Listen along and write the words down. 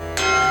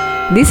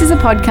This is a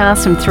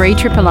podcast from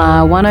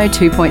 3RRR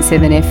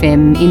 102.7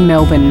 FM in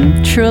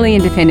Melbourne, truly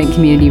independent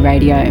community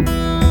radio.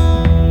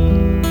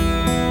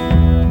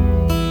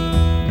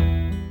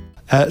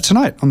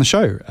 Tonight on the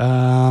show,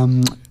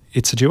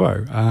 it's a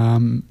duo.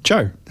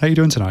 Joe, how are you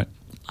doing tonight?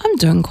 I'm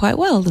doing quite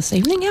well this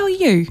evening. How are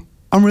you?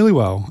 I'm really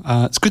well.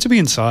 It's good to be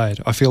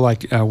inside. I feel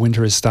like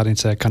winter is starting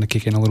to kind of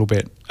kick in a little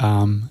bit,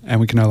 and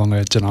we can no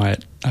longer deny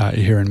it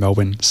here in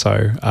Melbourne.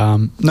 So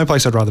no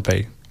place I'd rather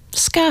be.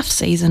 Scarf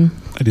season.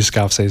 It is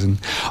scarf season.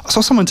 I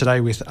saw someone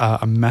today with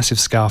a massive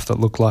scarf that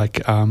looked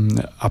like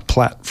a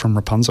plait from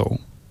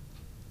Rapunzel.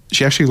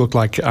 She actually looked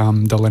like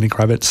the Lenny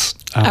Kravitz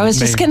I was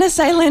meme. just going to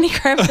say Lenny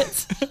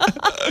Kravitz.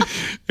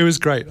 It was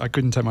great. I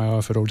couldn't take my eye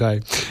off it all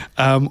day.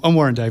 I'm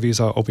Warren Davies.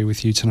 I'll be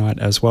with you tonight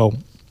as well.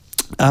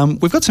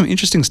 We've got some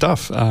interesting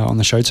stuff on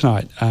the show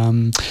tonight.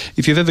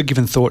 If you've ever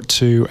given thought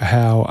to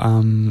how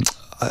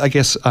I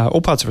guess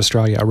all parts of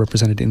Australia are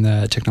represented in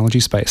the technology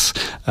space,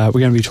 we're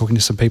going to be talking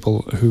to some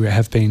people who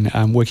have been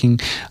working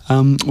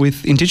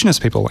with Indigenous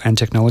people and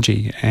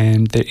technology,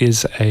 and there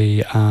is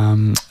a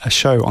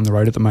show on the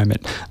road at the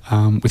moment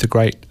with a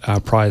great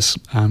prize,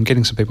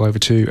 getting some people over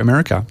to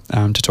America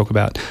to talk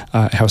about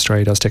how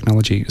Australia does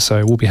technology.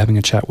 So we'll be having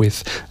a chat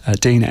with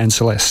Dean and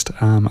Celeste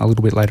a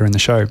little bit later in the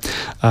show.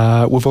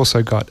 We've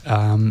also got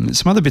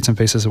some other bits and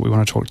pieces that we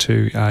want to talk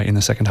to in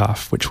the second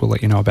half, which we'll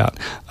let you know about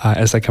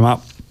as they come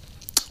up.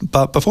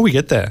 But before we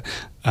get there,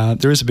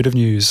 there is a bit of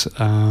news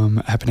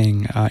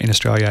happening in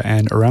Australia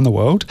and around the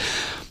world.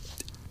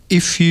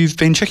 If you've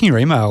been checking your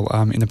email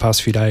in the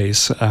past few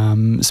days,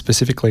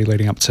 specifically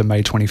leading up to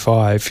May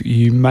 25,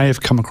 you may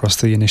have come across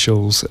the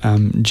initials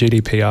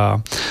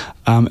GDPR.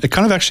 It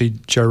kind of actually,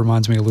 Joe,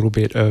 reminds me a little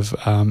bit of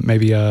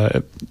maybe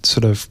a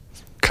sort of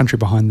country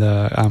behind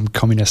the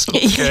communist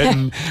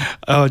curtain.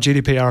 Oh,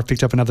 GDPR, I've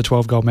picked up another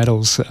 12 gold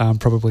medals,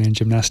 probably in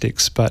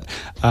gymnastics. But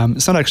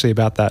it's not actually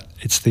about that.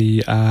 It's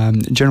the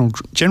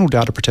General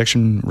Data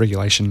Protection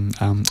Regulation,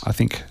 I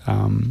think,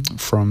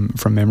 from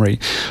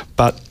memory.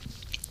 But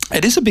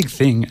it is a big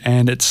thing,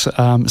 and it's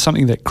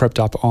something that crept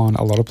up on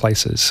a lot of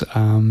places.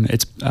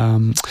 It's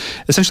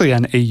essentially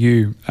an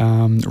EU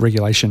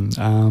regulation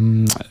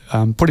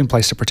put in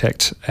place to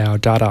protect our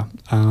data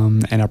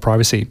and our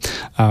privacy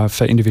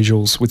for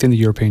individuals within the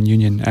European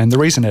Union. And the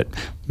reason it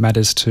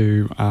matters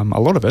to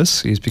a lot of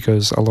us is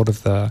because a lot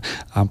of the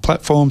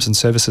platforms and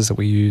services that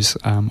we use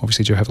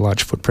obviously do have a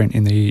large footprint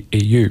in the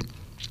EU.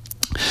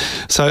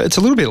 So it's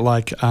a little bit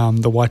like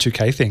the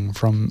Y2K thing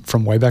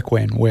from way back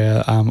when,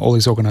 where all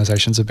these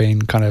organisations have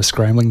been kind of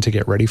scrambling to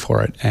get ready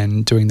for it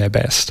and doing their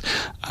best.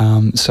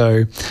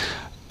 So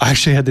I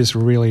actually had this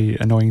really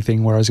annoying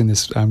thing where I was in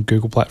this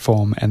Google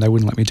platform and they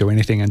wouldn't let me do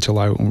anything until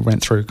I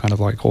went through kind of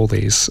like all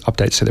these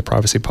updates to their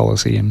privacy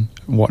policy and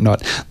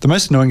whatnot. The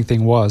most annoying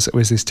thing was it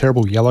was this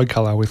terrible yellow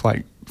colour with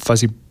like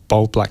fuzzy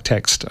bold black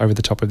text over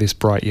the top of this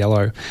bright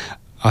yellow.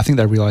 I think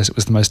they realised it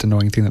was the most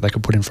annoying thing that they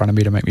could put in front of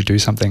me to make me do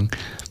something.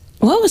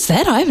 What was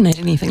that? I haven't had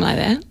anything like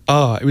that.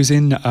 Oh, it was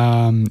in,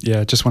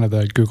 just one of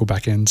the Google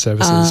backend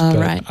services.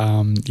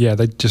 But, yeah,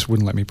 they just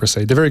wouldn't let me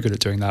proceed. They're very good at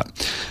doing that.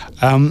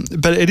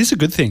 But it is a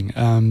good thing,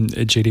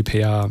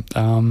 GDPR.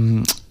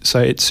 So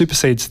it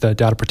supersedes the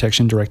Data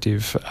Protection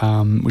Directive,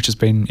 which has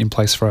been in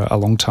place for a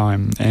long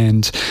time.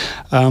 And,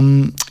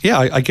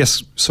 I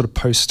guess sort of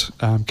post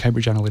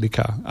Cambridge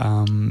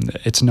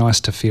Analytica, it's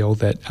nice to feel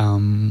that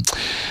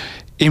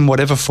in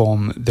whatever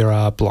form, there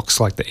are blocks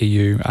like the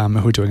EU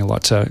who are doing a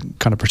lot to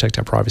kind of protect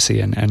our privacy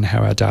and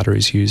how our data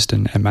is used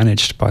and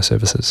managed by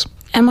services.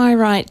 Am I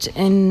right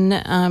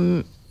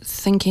in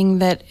thinking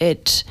that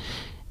it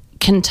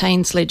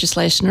contains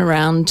legislation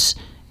around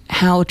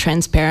how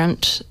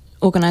transparent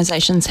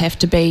organisations have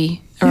to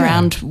be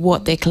around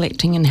what they're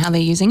collecting and how they're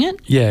using it?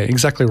 Yeah,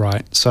 exactly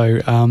right. So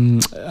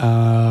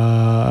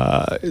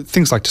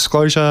things like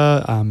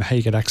disclosure, how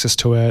you get access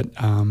to it,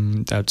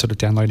 sort of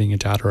downloading your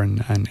data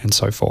and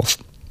so forth.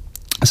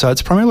 So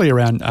it's primarily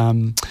around,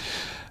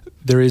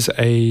 there is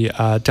a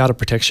data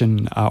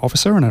protection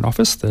officer in an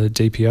office, the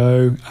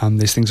DPO.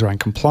 There's things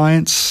around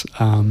compliance,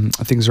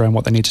 things around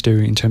what they need to do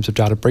in terms of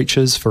data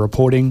breaches for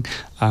reporting.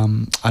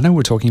 I know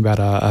we're talking about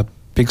a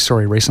big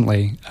story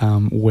recently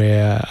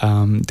where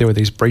there were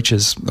these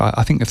breaches,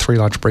 I think the 3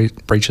 large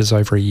breaches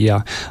over a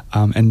year,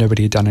 and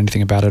nobody had done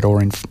anything about it or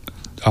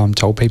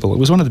told people. It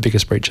was one of the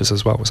biggest breaches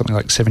as well. It was something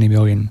like 70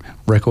 million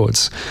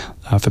records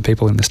for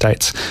people in the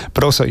States,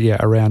 but also,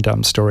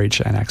 around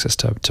storage and access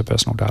to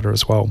personal data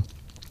as well.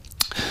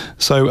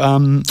 So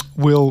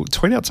we'll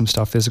tweet out some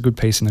stuff. There's a good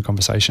piece in the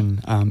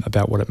conversation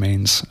about what it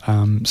means.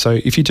 So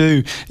if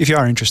you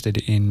are interested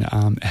in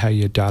how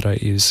your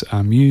data is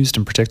used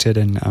and protected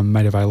and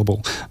made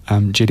available,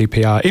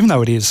 GDPR, even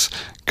though it is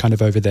kind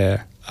of over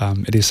there,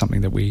 it is something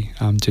that we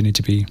do need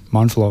to be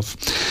mindful of.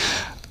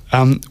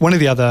 One of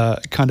the other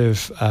kind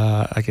of,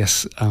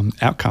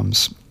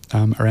 outcomes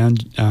around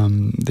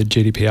the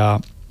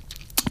GDPR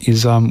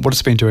is what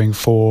it's been doing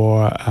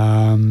for,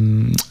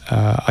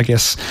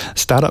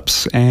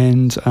 startups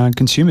and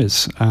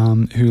consumers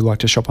who like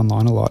to shop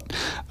online a lot.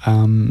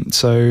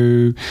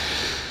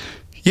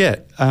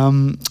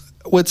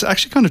 Well, it's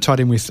actually kind of tied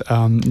in with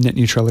net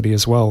neutrality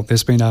as well.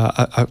 There's been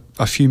a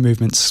few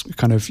movements.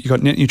 Kind of, you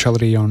got net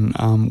neutrality on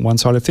one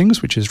side of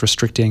things, which is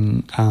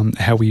restricting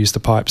how we use the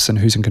pipes and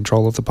who's in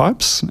control of the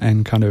pipes,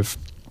 and kind of.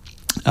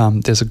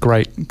 There's a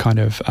great kind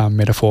of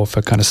metaphor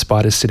for kind of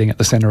spiders sitting at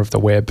the center of the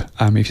web.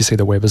 If you see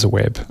the web as a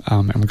web,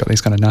 and we've got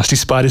these kind of nasty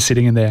spiders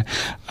sitting in there,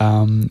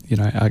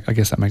 I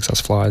guess that makes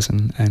us flies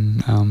and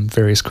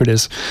various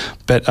critters.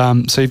 But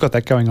so you've got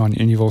that going on,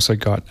 and you've also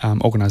got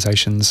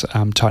organisations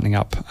tightening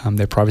up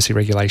their privacy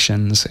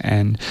regulations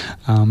and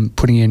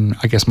putting in,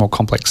 I guess, more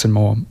complex and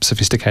more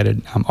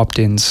sophisticated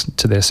opt-ins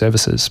to their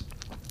services.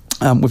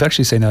 We've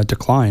actually seen a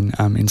decline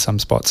in some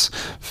spots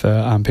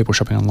for people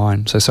shopping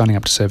online, so signing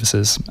up to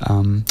services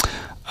and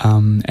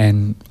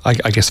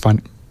I guess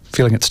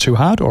feeling it's too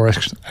hard, or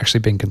actually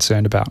being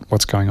concerned about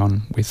what's going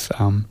on with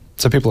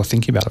so people are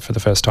thinking about it for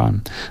the first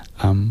time,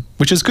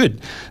 which is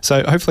good.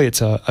 So hopefully it's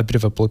a bit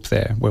of a blip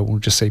there where we'll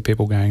just see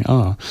people going,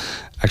 oh,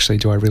 actually,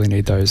 do I really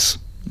need those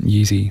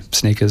Yeezy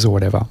sneakers or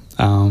whatever?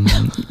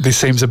 This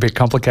seems a bit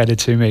complicated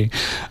to me.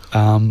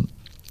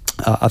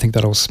 I think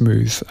that'll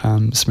smooth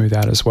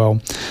out as well.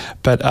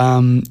 But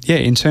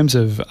in terms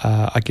of,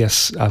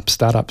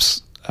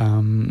 startups,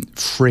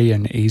 free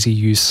and easy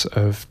use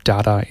of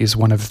data is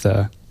one of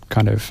the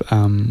kind of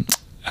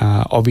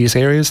obvious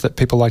areas that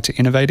people like to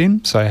innovate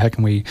in. So how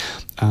can we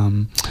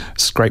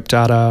scrape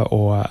data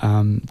or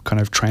kind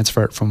of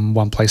transfer it from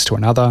one place to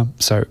another?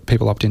 So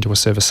people opt into a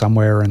service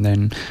somewhere and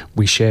then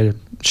we share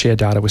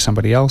data with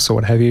somebody else or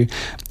what have you.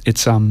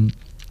 It's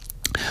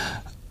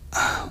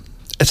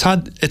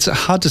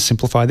hard to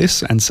simplify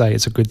this and say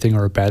it's a good thing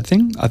or a bad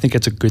thing. I think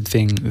it's a good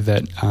thing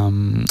that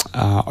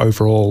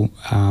overall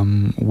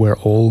we're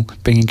all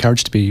being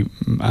encouraged to be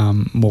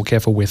more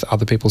careful with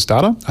other people's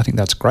data. I think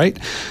that's great.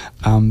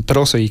 But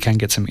also you can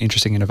get some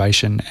interesting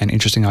innovation and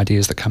interesting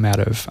ideas that come out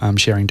of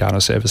sharing data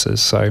services.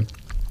 So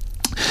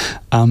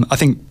I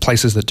think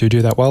places that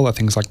do that well are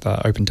things like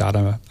the open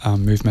data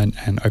movement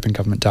and open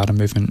government data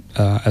movement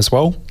as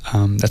well.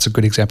 That's a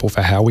good example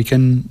for how we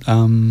can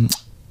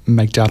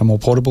make data more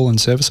portable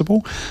and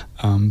serviceable.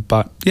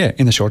 But yeah,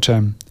 in the short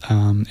term,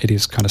 it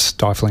is kind of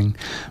stifling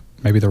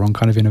maybe the wrong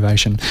kind of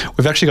innovation.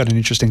 We've actually got an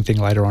interesting thing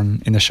later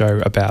on in the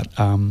show about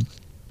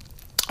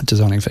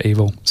designing for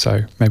evil.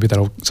 So maybe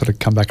that'll sort of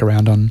come back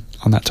around on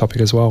that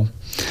topic as well.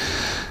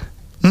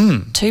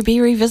 To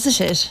be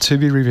revisited. To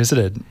be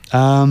revisited.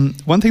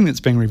 One thing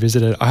that's being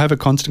revisited, I have a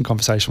constant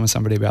conversation with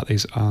somebody about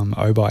these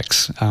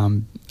O-bikes.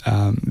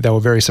 They were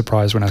very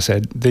surprised when I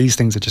said, these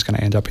things are just going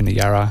to end up in the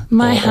Yarra.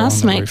 My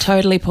housemate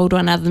totally pulled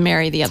one out of the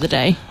Mary the other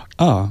day.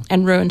 Oh.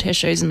 And ruined her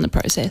shoes in the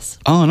process.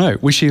 Oh, no.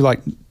 Was she like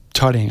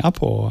tidying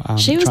up or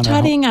she was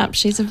tidying up.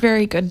 She's a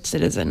very good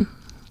citizen.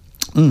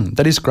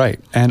 That is great.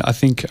 And I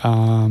think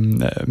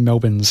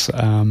Melbourne's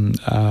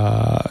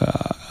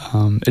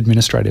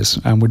administrators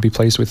would be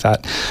pleased with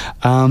that.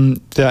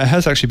 There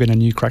has actually been a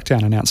new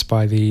crackdown announced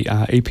by the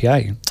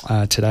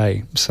EPA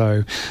today.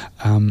 So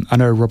I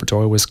know Robert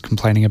Doyle was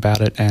complaining about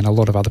it, and a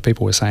lot of other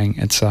people were saying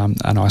it's an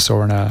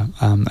eyesore and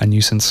a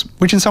nuisance,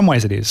 which in some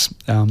ways it is.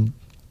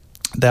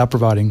 They are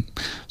providing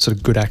sort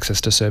of good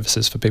access to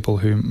services for people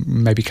who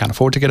maybe can't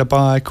afford to get a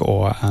bike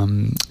or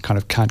kind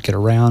of can't get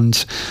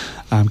around,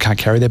 can't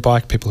carry their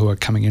bike, people who are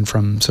coming in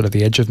from sort of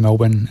the edge of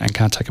Melbourne and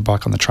can't take a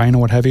bike on the train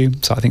or what have you.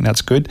 So I think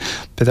that's good.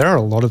 But there are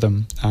a lot of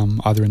them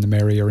either in the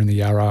Mary or in the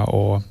Yarra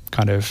or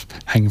kind of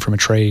hanging from a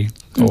tree.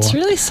 It's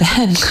really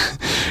sad.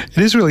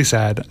 It is really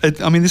sad.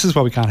 This is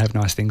why we can't have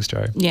nice things,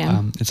 Jo.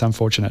 Yeah. It's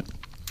unfortunate.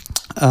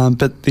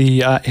 But the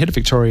head of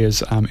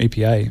Victoria's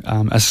EPA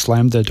has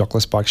slammed the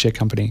Dockless Bike Share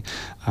Company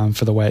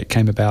for the way it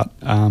came about.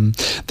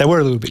 They were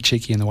a little bit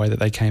cheeky in the way that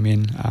they came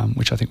in,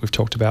 which I think we've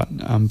talked about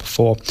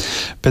before.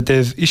 But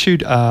they've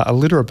issued a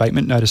litter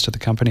abatement notice to the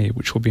company,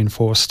 which will be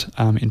enforced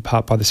in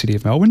part by the City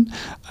of Melbourne.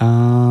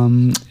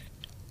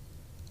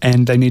 And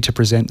they need to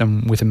present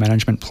them with a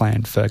management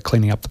plan for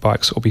cleaning up the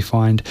bikes or be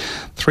fined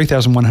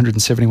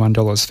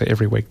 $3,171 for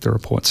every week the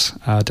reports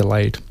are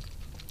delayed.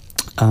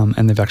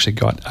 And they've actually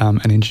got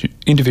an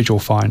individual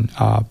fine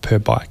per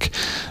bike.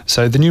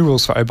 So the new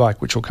rules for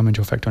O-Bike, which will come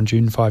into effect on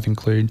June 5,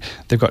 include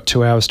they've got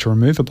 2 hours to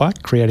remove a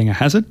bike, creating a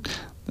hazard.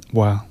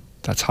 Wow,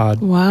 that's hard.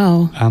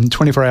 Wow.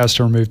 24 hours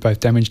to remove both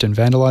damaged and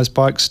vandalised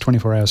bikes,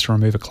 24 hours to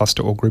remove a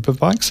cluster or group of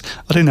bikes.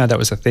 I didn't know that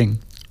was a thing.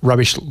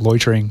 Rubbish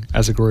loitering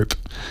as a group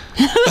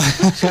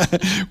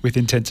with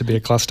intent to be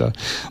a cluster.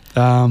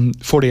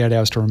 48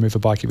 hours to remove a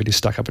bike if it is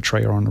stuck up a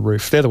tree or on a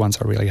roof. They're the ones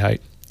I really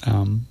hate.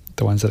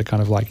 The ones that are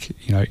kind of like,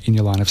 in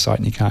your line of sight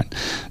and you can't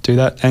do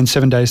that. And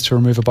 7 days to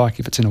remove a bike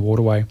if it's in a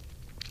waterway.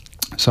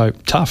 So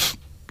tough.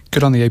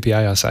 Good on the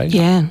EPA, I say.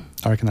 Yeah.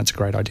 I reckon that's a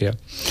great idea.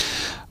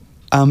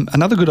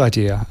 Another good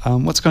idea,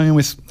 what's going on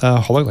with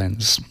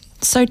HoloLens?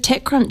 So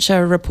TechCrunch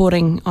are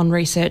reporting on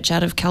research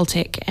out of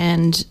Caltech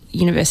and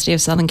University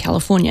of Southern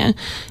California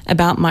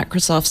about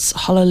Microsoft's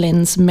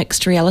HoloLens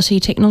mixed reality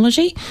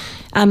technology.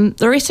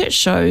 The research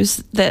shows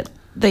that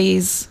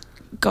these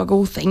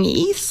goggle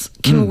thingies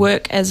can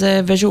work as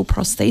a visual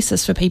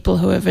prosthesis for people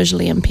who are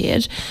visually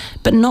impaired,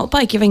 but not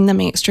by giving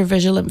them extra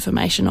visual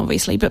information,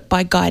 obviously, but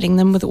by guiding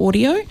them with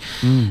audio.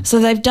 So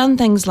they've done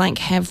things like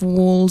have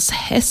walls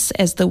hiss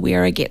as the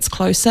wearer gets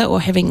closer,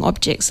 or having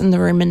objects in the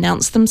room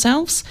announce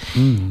themselves.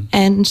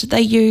 And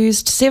they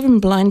used 7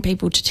 blind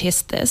people to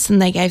test this,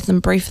 and they gave them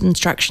brief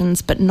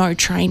instructions but no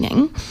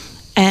training.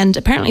 And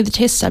apparently the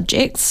test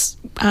subjects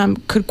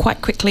could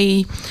quite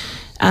quickly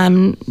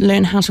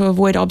learn how to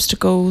avoid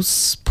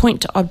obstacles,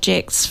 point to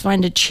objects,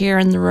 find a chair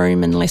in the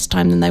room in less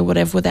time than they would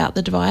have without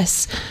the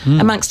device,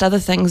 amongst other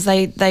things.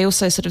 They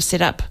also sort of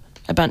set up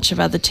a bunch of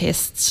other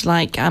tests,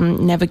 like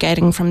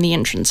navigating from the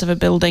entrance of a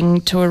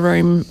building to a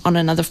room on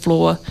another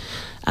floor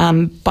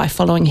by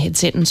following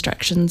headset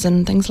instructions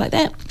and things like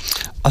that.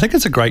 I think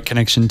it's a great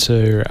connection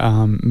to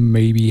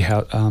maybe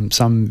how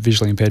some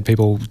visually impaired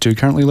people do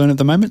currently learn at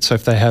the moment. So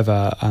if they have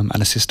an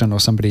assistant or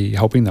somebody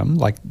helping them,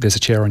 like there's a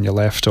chair on your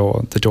left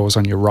or the door's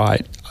on your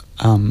right,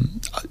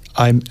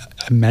 I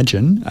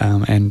imagine,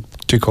 and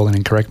do call in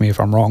and correct me if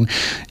I'm wrong,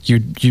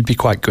 you'd be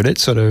quite good at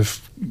sort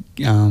of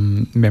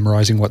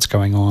memorising what's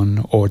going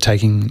on or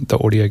taking the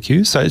audio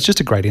cues. So it's just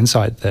a great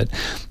insight that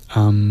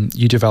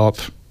you develop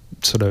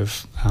sort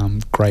of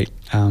great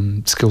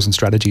skills and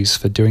strategies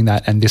for doing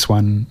that, and this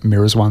one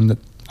mirrors one that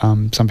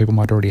some people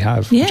might already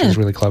have, which is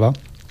really clever.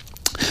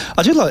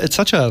 I do like it's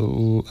such a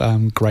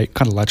great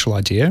kind of lateral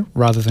idea,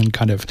 rather than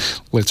kind of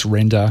let's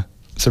render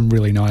some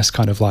really nice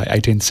kind of like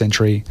 18th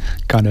century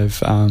kind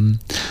of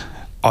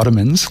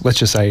ottomans. Let's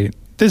just say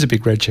there's a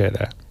big red chair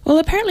there. Well,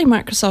 apparently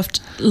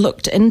Microsoft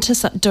looked into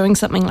doing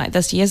something like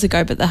this years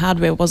ago, but the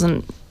hardware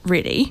wasn't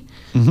ready.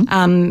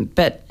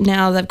 But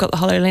now they've got the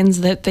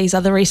HoloLens, that these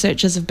other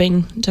researchers have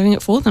been doing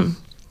it for them.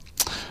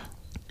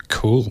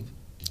 Cool.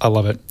 I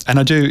love it.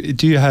 And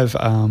do you have,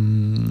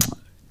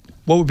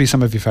 what would be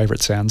some of your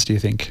favourite sounds, do you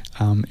think?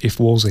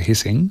 If walls are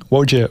hissing,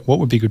 what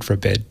would be good for a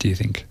bed, do you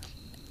think?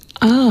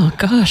 Oh,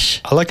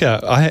 gosh.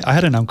 I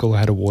had an uncle who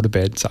had a water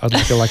bed, so I'd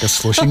like a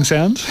slushing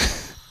sound.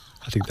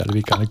 I think that'd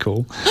be kind of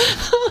cool.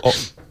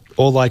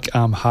 Or like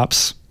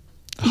harps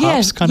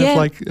kind of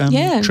like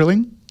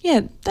trilling.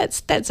 Yeah,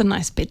 that's a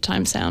nice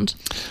bedtime sound.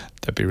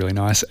 That'd be really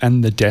nice.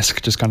 And the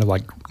desk just kind of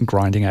like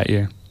grinding at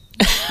you.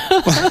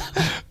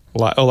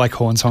 Or like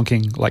horns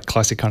honking, like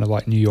classic kind of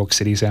like New York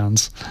City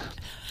sounds.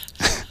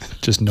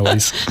 Just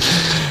noise.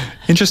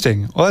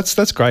 Interesting. Well,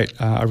 that's great.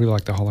 I really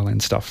like the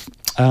HoloLens stuff.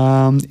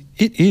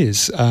 It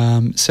is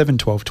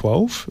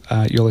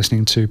 7:12:12. You're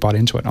listening to Bite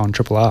Into It on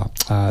Triple R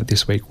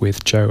this week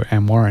with Joe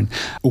and Warren.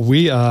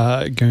 We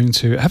are going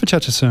to have a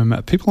chat to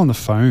some people on the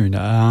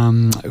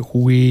phone.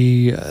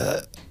 We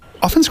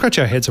often scratch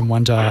our heads and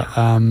wonder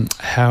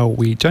how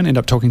we don't end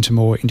up talking to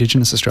more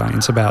Indigenous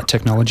Australians about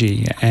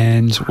technology,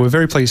 and we're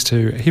very pleased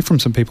to hear from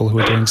some people who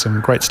are doing some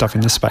great stuff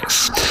in this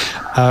space.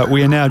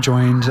 We are now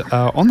joined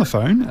on the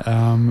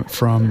phone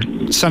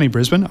from sunny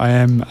Brisbane. I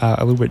am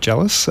a little bit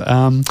jealous.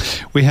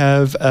 We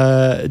have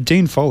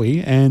Dean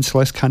Foley and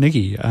Celeste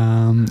Carnegie,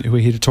 who are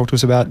here to talk to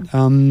us about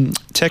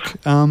tech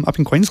up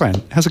in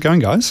Queensland. How's it going,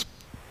 guys?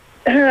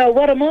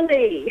 What a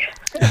Molly.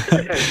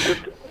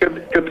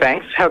 Good,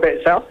 thanks. How about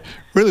yourself?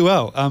 Really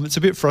well. It's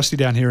a bit frosty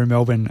down here in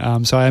Melbourne,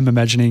 so I am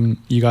imagining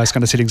you guys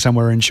kind of sitting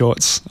somewhere in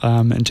shorts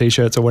and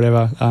T-shirts or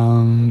whatever,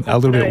 a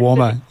little bit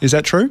warmer. Is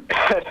that true?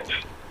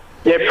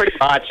 Yeah, pretty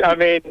much. I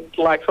mean,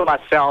 like for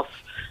myself,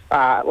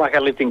 I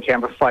lived in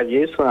Canberra for 5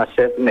 years when I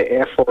served in the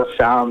Air Force.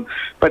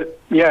 But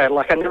yeah,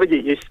 I never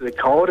get used to the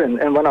cold, and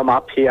when I'm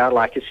up here,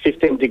 it's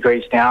 15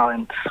 degrees now,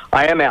 and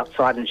I am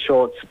outside in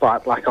shorts,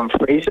 but I'm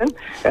freezing.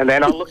 And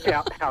then I look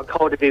out how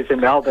cold it is in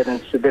Melbourne, and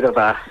it's a bit of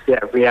a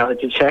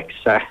reality check.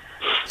 So.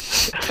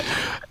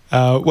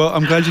 Well,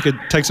 I'm glad you could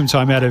take some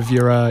time out of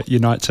your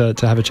night to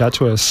have a chat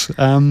to us.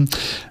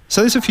 So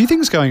there's a few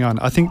things going on.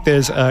 I think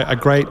there's a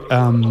great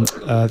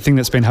thing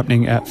that's been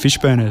happening at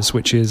Fishburners,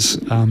 which is,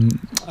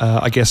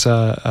 I guess,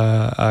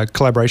 a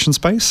collaboration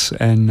space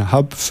and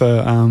hub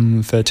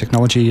for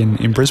technology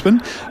in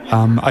Brisbane.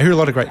 I hear a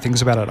lot of great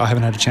things about it. I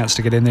haven't had a chance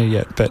to get in there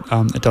yet, but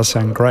it does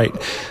sound great.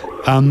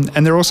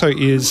 And there also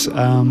is,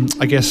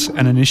 I guess,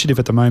 an initiative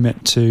at the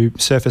moment to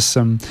surface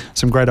some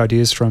great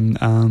ideas from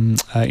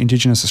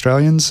Indigenous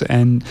Australians,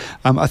 and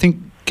I think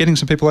getting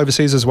some people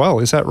overseas as well.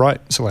 Is that right,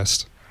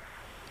 Celeste?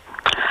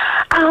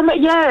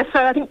 Yeah,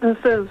 so I think this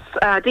is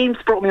Dean's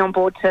brought me on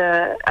board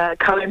to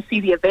co-MC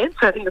the event.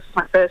 So I think this is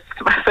my first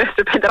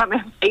event that I'm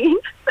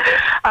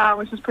emceeing,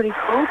 which is pretty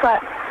cool.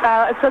 But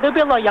so there'll be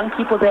a lot of young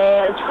people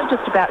there. It's really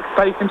just about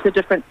exposing them to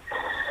different,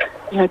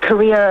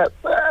 career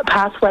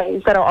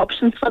pathways that are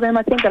options for them.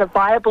 I think that are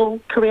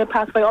viable career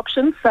pathway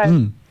options.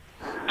 So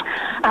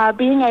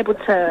being able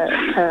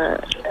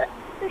to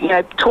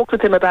talk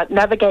with them about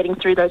navigating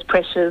through those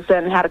pressures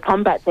and how to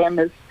combat them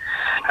is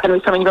going to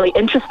be something really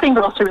interesting,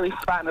 but also really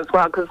fun as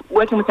well, because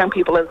working with young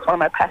people is one of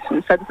my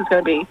passions. So this is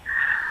going to be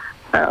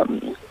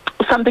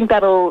something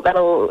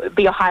that'll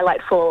be a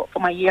highlight for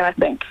my year, I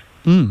think.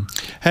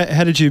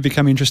 How did you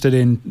become interested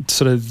in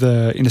sort of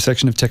the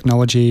intersection of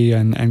technology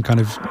and kind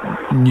of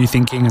new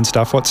thinking and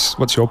stuff?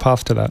 What's your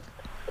path to that?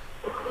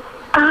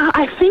 I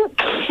I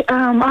think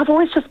I've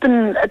always just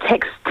been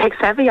tech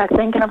savvy, I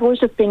think, and I've always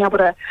just been able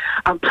to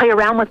play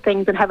around with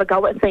things and have a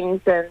go at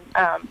things and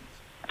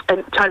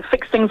try to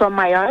fix things on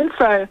my own.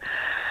 So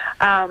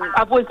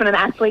I've always been an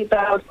athlete, but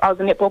I was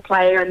a netball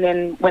player, and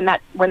then when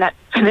that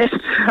finished,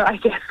 I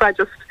guess I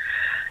just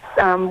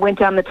went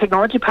down the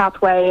technology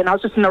pathway, and I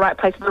was just in the right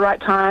place at the right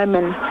time,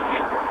 and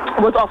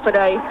was offered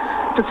a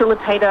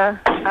facilitator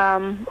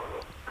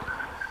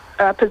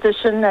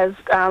position as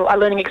a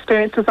learning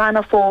experience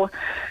designer for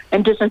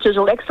Indigenous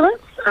Digital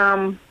Excellence.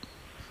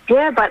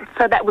 But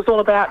so that was all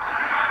about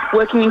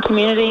working in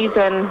communities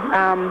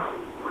and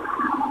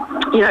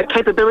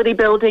capability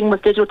building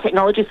with digital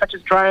technology such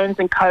as drones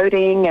and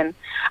coding and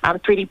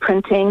 3D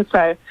printing.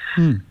 So,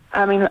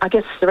 I mean, I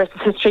guess the rest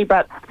is history,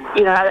 but,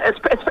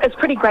 it's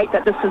pretty great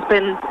that this has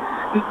been,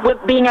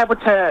 being able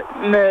to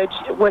merge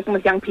working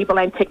with young people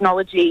and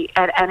technology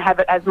and have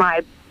it as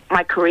my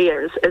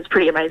career is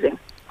pretty amazing.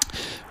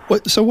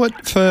 So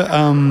what for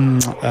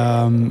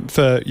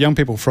young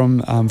people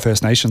from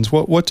First Nations,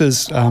 what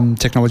does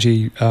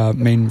technology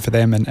mean for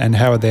them, and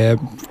how are their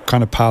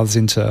kind of paths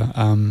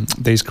into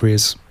these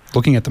careers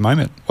looking at the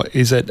moment?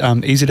 Is it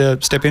easy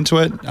to step into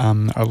it? Are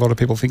a lot of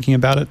people thinking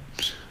about it?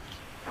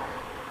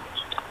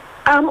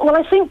 Well,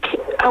 I think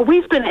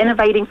we've been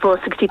innovating for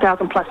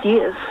 60,000 plus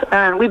years.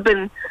 We've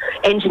been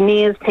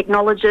engineers,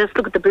 technologists.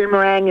 Look at the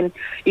boomerang and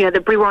the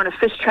Brewarrina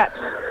fish traps.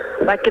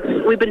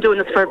 We've been doing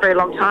this for a very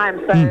long time.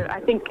 So I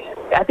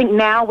think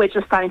now we're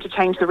just starting to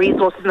change the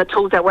resources and the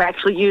tools that we're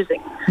actually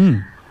using.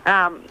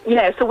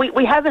 So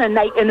we have an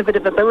innate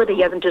innovative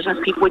ability as Indigenous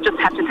people. We just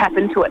have to tap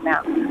into it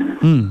now.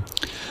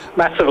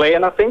 Massively,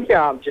 and I think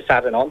just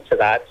adding on to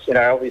that,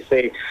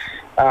 obviously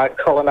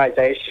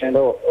colonisation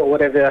or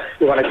whatever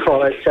you want to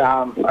call it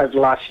over the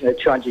last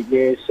 200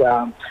 years.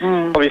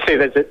 Obviously,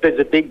 there's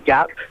a big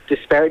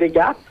disparity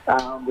gap,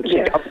 which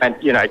the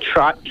government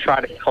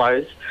try to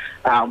close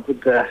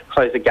with the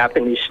Close the Gap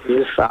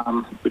initiative,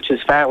 which is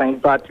failing.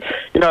 But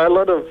a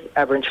lot of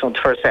Aboriginal and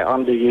Torres Strait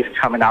Islander youth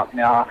coming up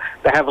now,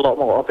 they have a lot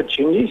more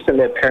opportunities than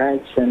their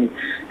parents and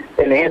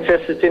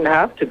ancestors didn't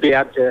have to be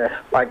able to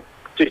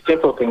do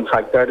simple things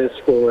like go to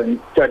school and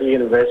go to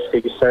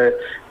university. So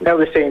now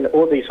we're seeing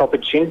all these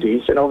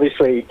opportunities, and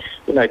obviously,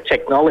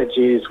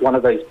 technology is one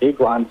of those big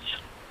ones.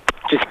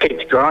 Just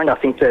keeps growing. I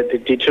think that the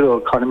digital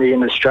economy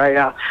in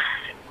Australia,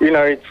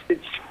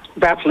 it's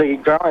rapidly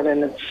growing,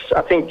 and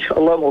I think a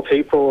lot more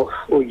people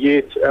or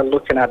youth are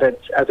looking at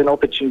it as an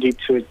opportunity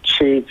to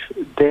achieve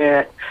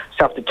their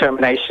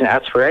self-determination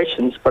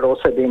aspirations, but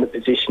also be in a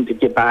position to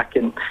give back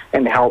and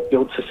help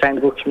build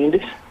sustainable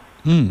communities.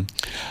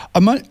 I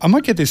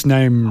might get this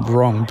name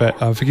wrong, but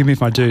forgive me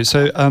if I do.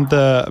 So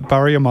the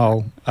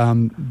Bariamal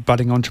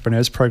Budding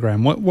Entrepreneurs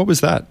Program, what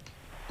was that?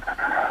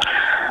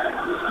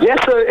 Yeah,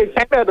 so it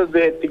came out of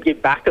the Give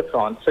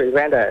Backathon. So we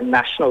ran a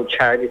national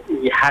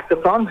charity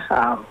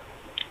hackathon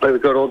where we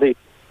got all the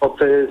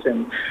authors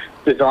and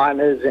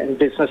designers and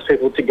business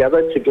people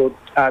together to build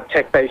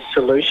tech-based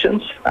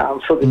solutions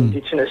for the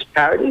Indigenous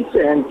charities.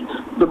 And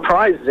the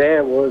prize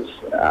there was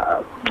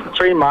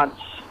 3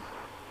 months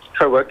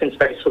co-working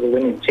space for the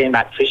winning team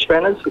at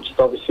Fishburners, which is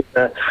obviously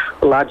the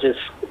largest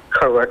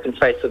co-working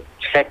space of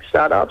tech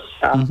startups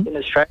in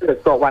Australia.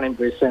 They've got one in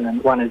Brisbane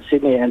and one in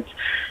Sydney. And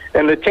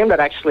the team that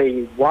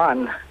actually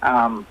won,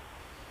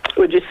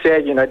 we just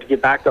said, to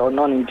give back to our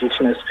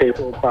non-Indigenous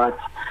people, but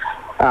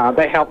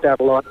they helped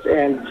out a lot,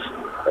 and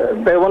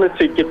they wanted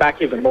to give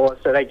back even more,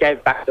 so they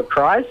gave back the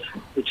prize,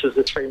 which was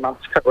the 3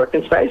 months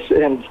co-working space,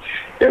 and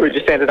we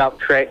just ended up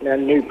creating a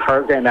new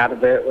program out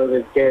of it where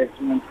we've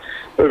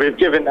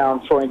given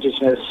for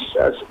Indigenous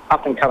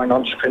up-and-coming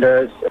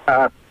entrepreneurs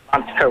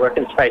months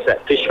co-working space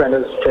at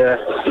Fishburners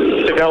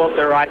to develop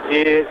their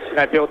ideas,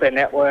 build their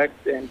networks,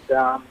 and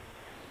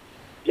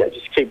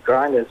just keep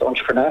growing as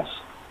entrepreneurs.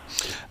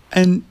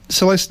 And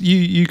Celeste,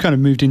 you kind of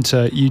moved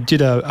into, you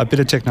did a bit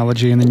of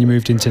technology and then you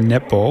moved into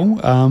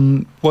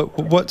netball.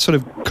 What sort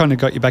of kind of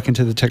got you back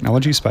into the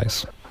technology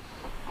space?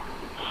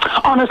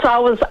 Honestly, I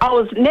was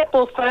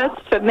netball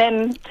first and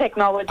then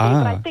technology.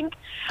 But I think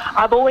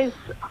I've always,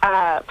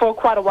 for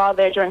quite a while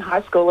there during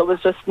high school, it was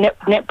just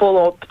netball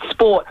or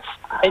sports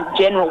in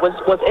general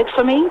was it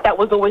for me. That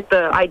was always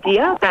the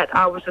idea, that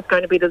I was just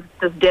going to be this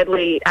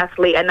deadly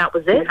athlete, and that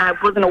was it. I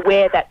wasn't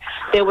aware that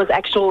there was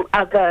actual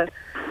other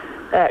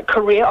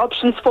career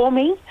options for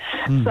me.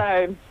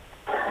 So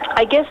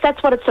I guess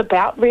that's what it's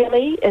about,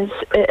 really, is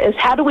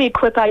how do we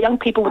equip our young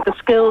people with the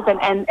skills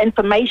and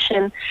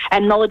information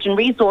and knowledge and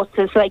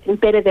resources so they can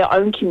better their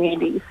own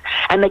communities,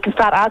 and they can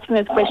start asking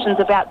those questions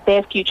about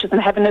their futures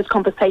and having those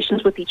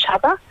conversations with each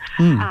other.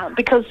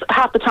 Because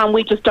half the time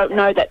we just don't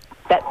know that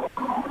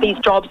these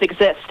jobs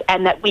exist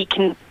and that we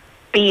can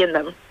be in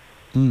them.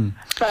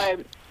 So,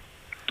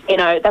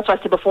 that's what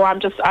I said before.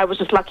 I was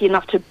just lucky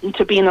enough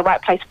to be in the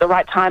right place at the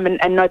right time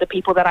and know the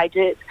people that I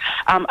did.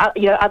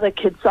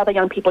 Other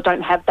young people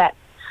don't have that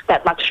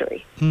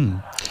luxury.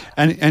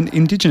 And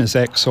Indigenous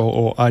X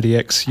or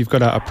IDX, you've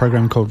got a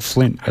program called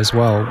Flint as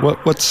well.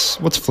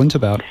 What's Flint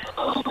about?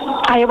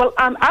 I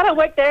don't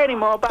work there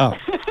anymore. But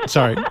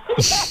sorry.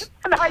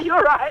 No,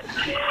 you're right.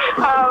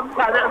 No,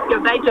 that's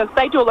good.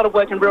 They do a lot of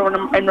work in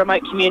rural and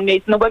remote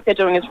communities, and the work they're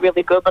doing is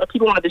really good. But if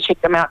people wanted to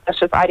check them out, that's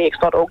just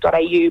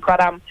idx.org.au.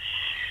 But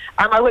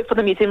I work for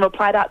the Museum of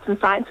Applied Arts and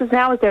Sciences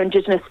now as their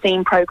Indigenous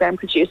STEAM program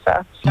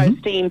producer. So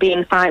STEAM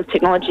being science,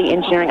 technology,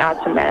 engineering,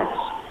 arts, and maths.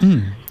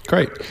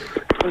 Great.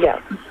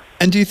 Yeah.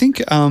 And do you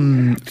think,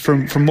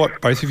 from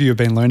what both of you have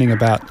been learning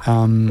about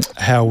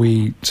how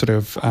we sort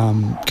of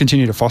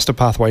continue to foster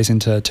pathways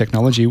into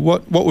technology,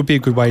 what would be a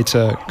good way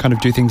to kind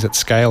of do things at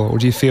scale? Or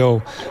do you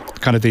feel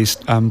kind of these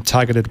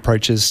targeted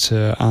approaches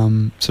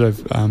to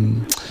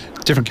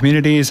different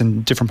communities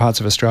and different parts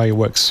of Australia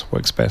works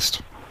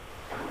best?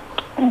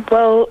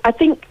 Well, I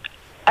think,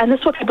 and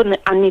this is what people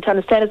need to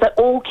understand, is that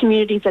all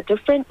communities are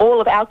different.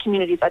 All of our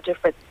communities are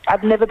different.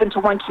 I've never been to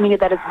one community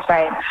that is the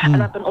same,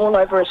 and I've been all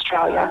over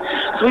Australia.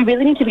 So we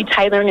really need to be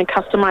tailoring and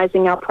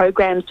customising our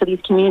programs to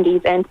these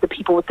communities and to the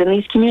people within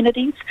these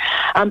communities,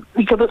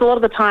 because a lot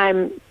of the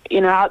time,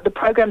 the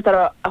programs that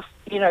are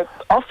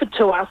offered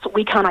to us,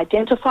 we can't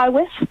identify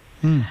with.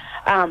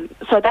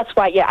 So that's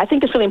why, I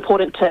think it's really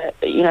important to,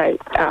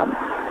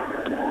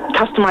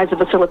 customise the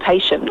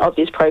facilitation of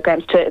these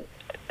programs to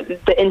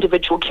the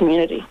individual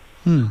community.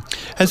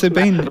 Has there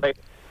been... Absolutely.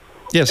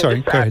 Yeah,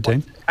 sorry, go ahead,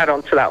 Dean. Add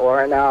on to that,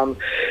 Warren. Some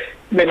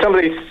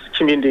of these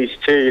communities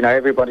too,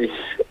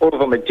 all of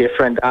them are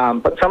different,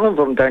 but some of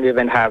them don't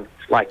even have,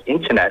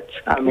 internet.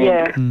 I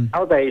mean,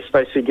 how are they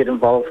supposed to get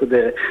involved with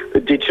the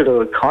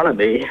digital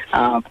economy?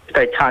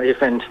 They can't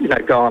even,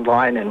 go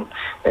online and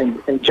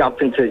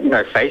jump into,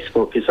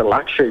 Facebook is a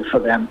luxury for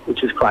them,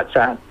 which is quite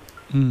sad.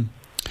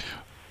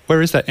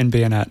 Where is that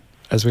NBN at,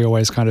 as we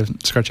always kind of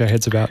scratch our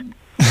heads about?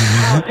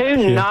 Who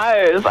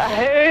knows? Who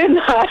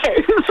knows?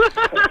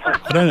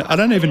 I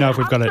don't even know if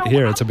we've got it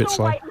here. It's a bit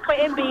slow. I'm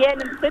waiting for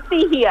NBN in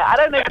Sydney here. I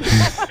don't know.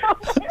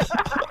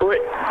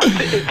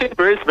 It's in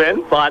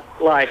Brisbane, but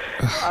so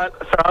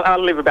I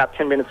live about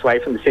 10 minutes away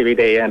from the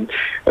CBD, and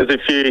there's a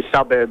few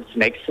suburbs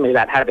next to me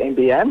that have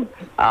NBN,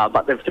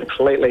 but they've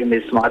completely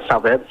missed my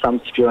suburbs. So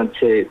I'm spewing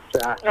to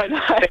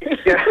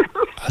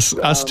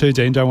us too,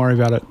 Dean. Don't worry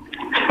about it.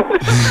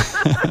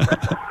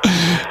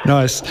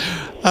 Nice.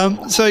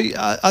 So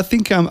I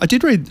think I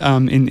did read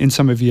in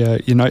some of your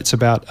notes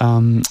about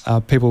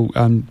people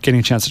getting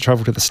a chance to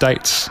travel to the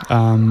States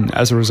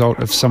as a result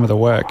of some of the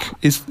work.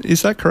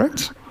 Is that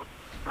correct?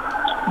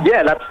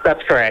 Yeah,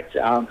 that's correct.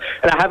 And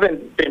I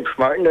haven't been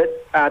promoting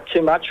it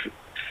too much,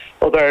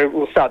 although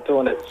we'll start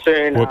doing it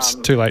soon. Whoops,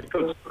 too late.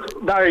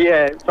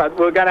 But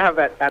we're going to have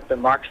it at the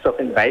Microsoft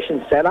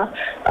Innovation Centre.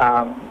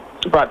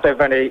 But they've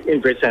only,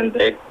 in Brisbane,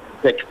 their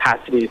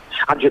capacity is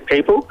 100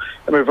 people,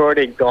 and we've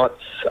already got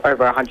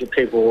over 100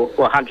 people,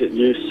 or 100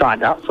 youth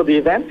signed up for the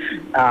event.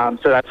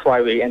 So that's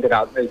why we ended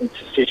up moving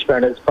to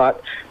Fishburners.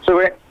 But so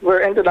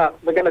we're going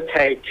to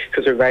take,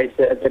 because we raised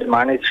a bit of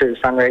money through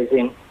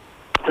fundraising,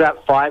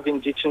 about 5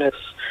 Indigenous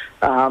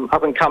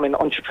up-and-coming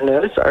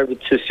entrepreneurs over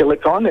to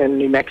Silicon in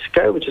New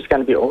Mexico, which is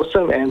going to be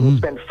awesome. And we'll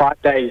spend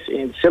 5 days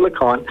in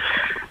Silicon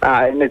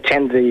and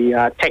attend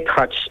the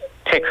TechCrunch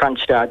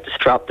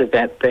Disrupt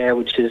event there,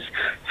 which is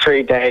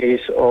 3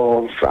 days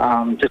of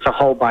just a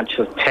whole bunch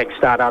of tech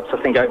startups. I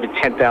think over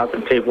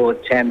 10,000 people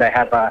attend. They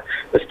have a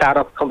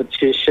startup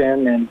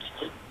competition, and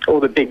all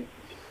the big,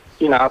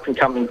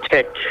 up-and-coming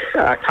tech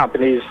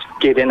companies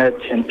get in it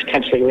and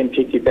potentially win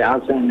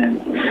 50,000. And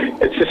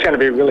it's just going to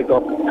be a really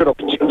good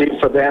opportunity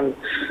for them,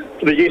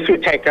 for the youth who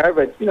take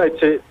over,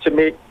 to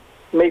meet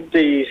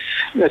these,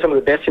 some of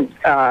the best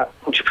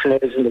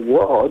entrepreneurs in the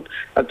world,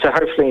 to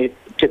hopefully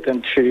get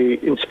them to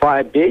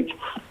inspire big,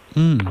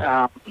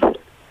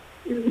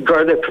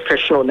 grow their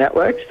professional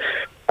networks,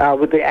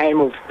 with the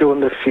aim of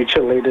building the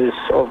future leaders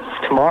of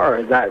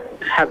tomorrow that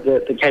have the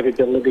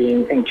capability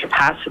and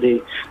capacity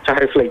to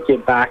hopefully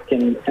give back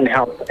and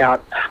help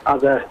out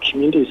other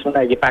communities when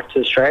they get back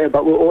to Australia.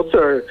 But we're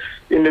also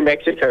in New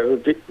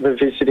Mexico, we're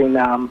visiting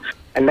a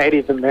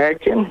Native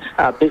American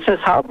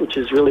business hub, which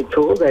is really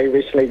cool. They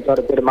recently got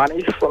a bit of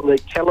money from the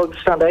Kellogg's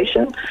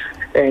Foundation,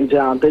 and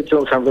they're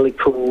doing some really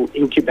cool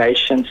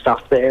incubation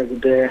stuff there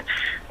with their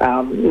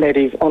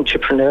Native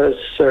entrepreneurs.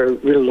 So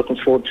really looking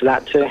forward to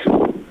that too.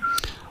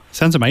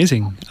 Sounds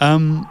amazing.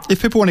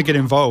 If people want to get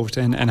involved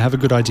and have a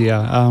good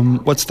idea,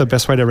 what's the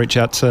best way to reach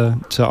out to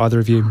either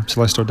of you,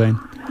 Celeste or Dean?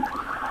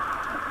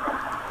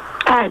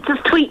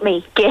 Just tweet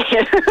me.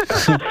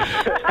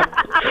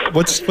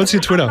 What's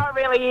your Twitter? I'm not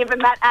really even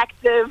that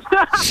active.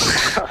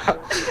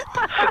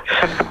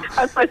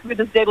 I'm supposed to be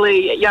this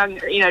deadly young,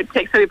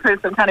 tech-savvy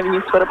person. Can't even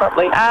use Twitter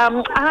properly.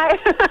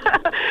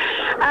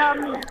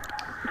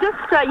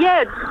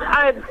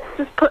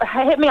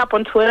 Hit me up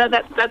on Twitter.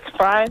 That's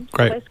fine.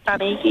 Great.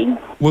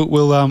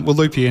 We'll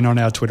loop you in on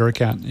our Twitter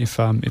account if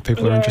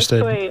people are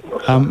interested. Sweet.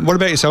 What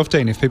about yourself,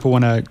 Dean? If people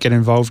want to get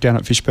involved down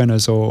at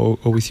Fishburners or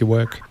with your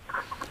work?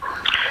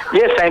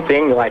 Yeah, same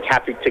thing.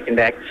 Happy to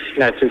connect,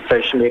 through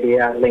social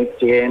media,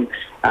 LinkedIn.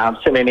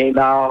 Send me an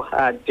email,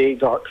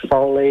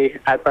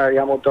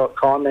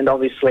 d.foley@barryamal.com, and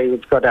obviously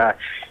we've got a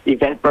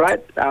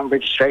Eventbrite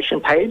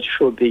registration page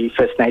for the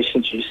First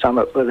Nations Youth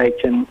Summit where they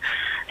can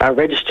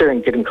register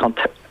and get in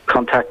contact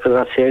contacted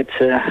us here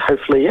to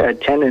hopefully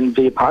attend and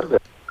be a part of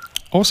it.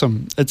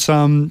 Awesome. It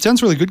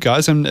sounds really good,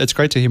 guys, and it's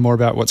great to hear more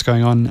about what's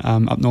going on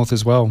up north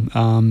as well.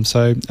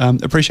 So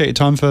appreciate your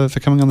time for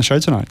coming on the show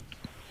tonight.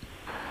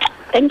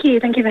 Thank you.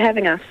 Thank you for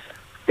having us.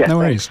 Yeah, no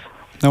worries.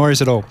 Thanks. No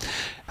worries at all.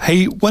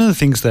 Hey, one of the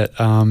things that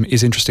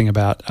is interesting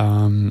about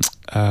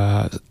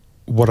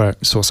what I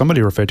saw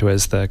somebody refer to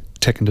as the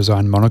tech and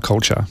design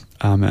monoculture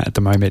at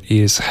the moment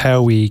is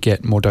how we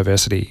get more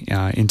diversity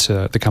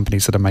into the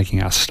companies that are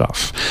making our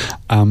stuff.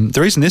 The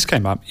reason this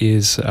came up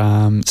is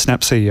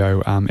Snap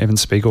CEO Evan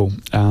Spiegel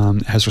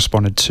has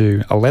responded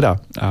to a letter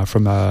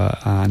from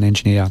an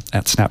engineer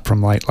at Snap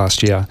from late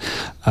last year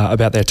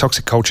about their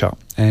toxic culture,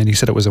 and he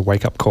said it was a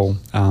wake-up call.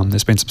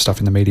 There's been some stuff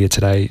in the media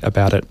today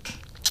about it.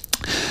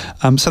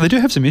 So they do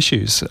have some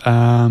issues.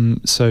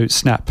 So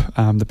Snap,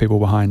 the people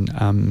behind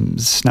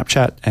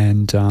Snapchat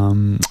and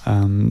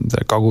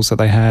the goggles that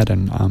they had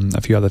and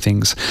a few other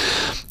things,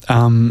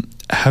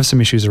 have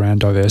some issues around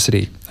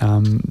diversity.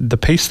 The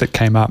piece that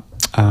came up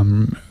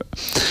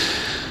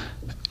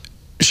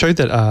showed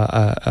that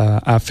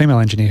a female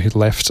engineer who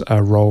left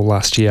a role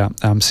last year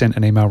sent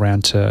an email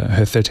around to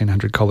her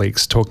 1,300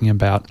 colleagues talking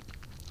about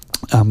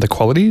the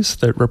qualities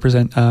that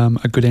represent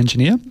a good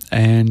engineer,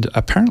 and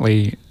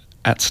apparently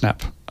at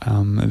Snap,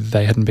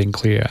 they hadn't been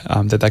clear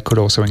that could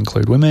also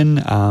include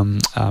women,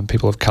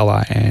 people of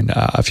colour, and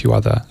a few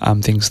other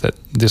things that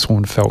this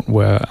woman felt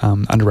were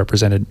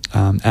underrepresented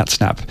at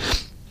Snap.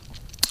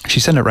 She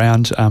sent it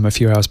around a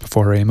few hours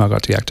before her email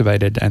got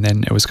deactivated, and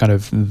then it was kind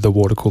of the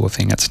water cooler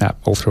thing at Snap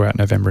all throughout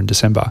November and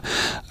December.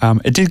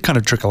 It did kind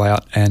of trickle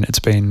out, and it's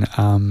been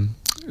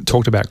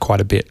talked about quite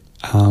a bit.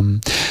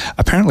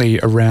 Apparently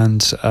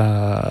around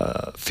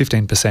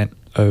 15%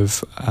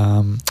 of...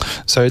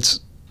 so it's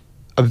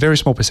a very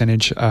small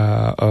percentage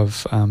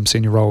of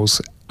senior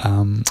roles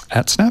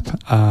at Snap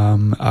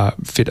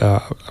fit,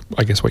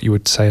 I guess, what you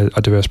would say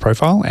a diverse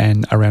profile,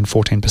 and around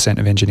 14%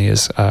 of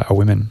engineers are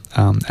women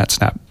at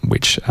Snap,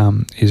 which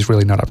is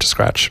really not up to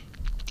scratch.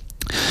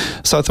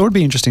 So I thought it'd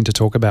be interesting to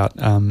talk about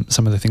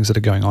some of the things that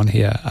are going on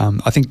here.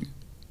 I think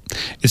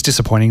it's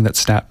disappointing that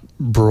Snap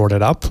brought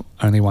it up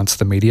only once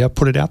the media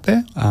put it out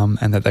there,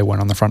 and that they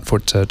weren't on the front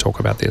foot to talk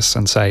about this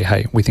and say,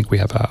 hey, we think we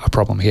have a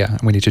problem here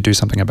and we need to do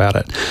something about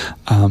it.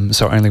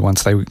 So only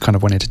once they kind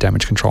of went into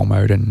damage control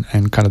mode and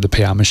kind of the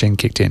PR machine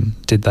kicked in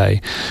did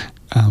they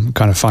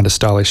kind of find a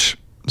stylish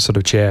sort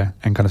of chair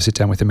and kind of sit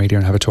down with the media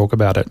and have a talk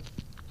about it.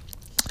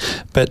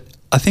 But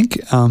I think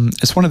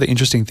it's one of the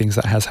interesting things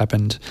that has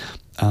happened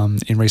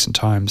in recent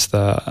times,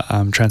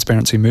 the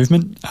transparency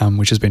movement,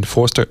 which has been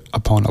forced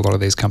upon a lot of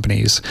these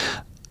companies,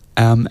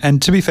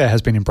 and to be fair,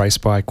 has been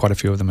embraced by quite a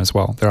few of them as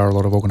well. There are a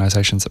lot of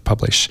organisations that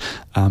publish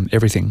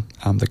everything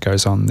that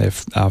goes on, their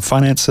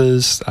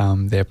finances,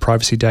 their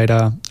privacy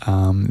data,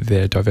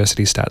 their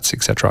diversity stats,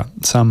 etc.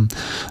 Some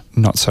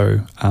not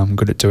so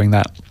good at doing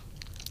that.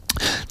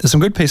 There's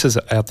some good pieces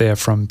out there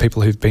from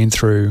people who've been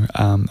through,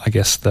 I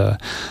guess, the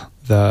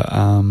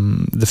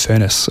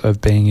furnace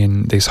of being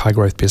in these high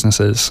growth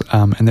businesses,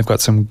 and they've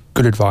got some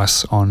good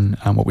advice on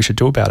what we should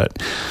do about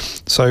it.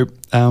 So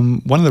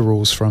one of the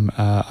rules from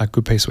a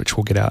good piece which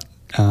we'll get out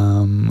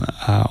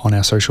on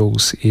our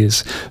socials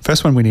is,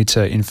 first one, we need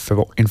to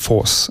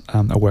enforce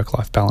a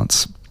work-life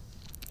balance.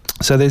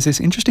 So there's this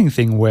interesting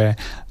thing where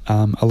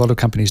a lot of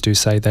companies do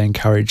say they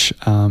encourage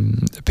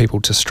people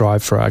to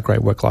strive for a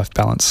great work-life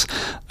balance.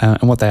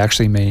 And what they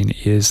actually mean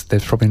is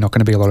there's probably not going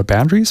to be a lot of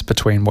boundaries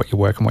between what your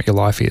work and what your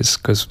life is,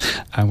 because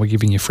we're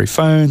giving you free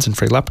phones and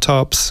free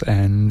laptops,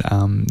 and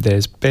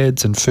there's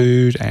beds and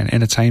food and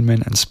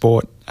entertainment and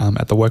sport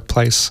at the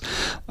workplace.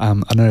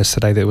 I noticed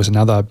today there was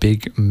another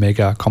big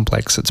mega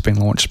complex that's been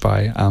launched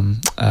by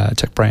a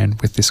tech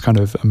brand with this kind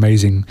of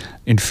amazing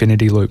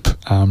infinity loop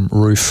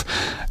roof.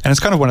 And it's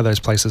kind of one of those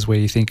places where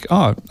you think,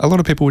 oh, a lot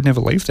of people would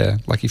never leave there.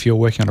 Like if you're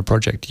working on a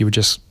project, you would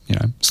just,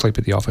 sleep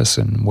at the office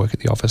and work at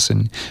the office,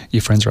 and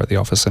your friends are at the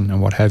office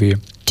and what have you.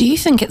 Do you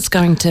think it's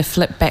going to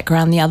flip back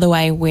around the other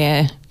way,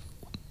 where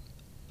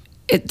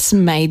it's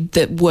made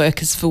that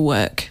work is for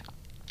work?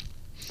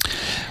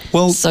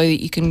 Well, so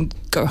that you can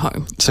go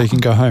home. So you can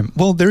go home.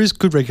 Well, there is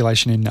good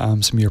regulation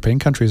in some European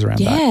countries around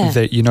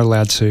that you're not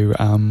allowed to,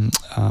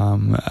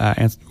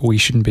 we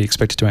shouldn't be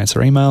expected to answer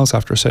emails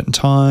after a certain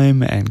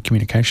time, and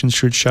communications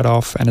should shut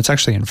off, and it's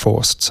actually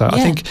enforced. So I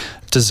think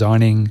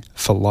designing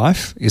for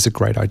life is a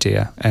great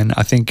idea. And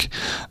I think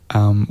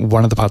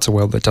one of the parts of the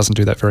world that doesn't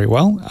do that very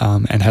well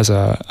and has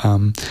a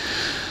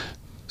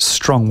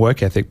strong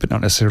work ethic, but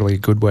not necessarily a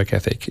good work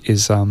ethic,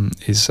 is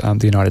the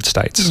United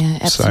States. Yeah,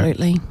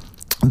 absolutely. So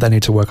they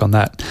need to work on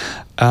that.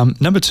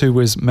 Number two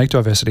was make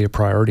diversity a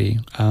priority,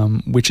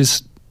 which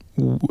is,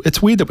 it's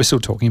weird that we're still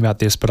talking about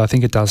this, but I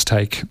think it does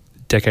take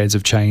decades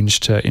of change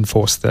to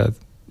enforce the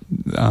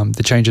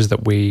changes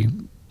that we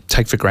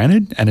take for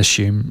granted and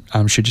assume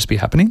should just be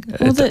happening.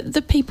 Well,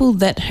 the people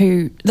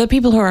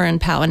who are in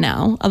power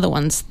now are the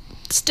ones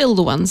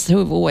who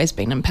have always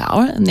been in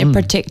power, and they're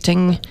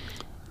protecting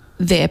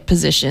their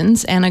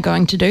positions and are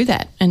going to do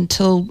that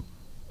until.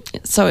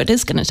 So it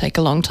is going to take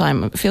a long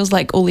time. It feels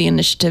like all the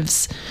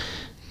initiatives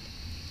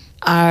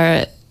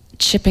are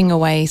chipping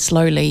away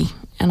slowly,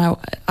 and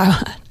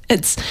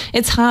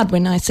it's hard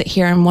when I sit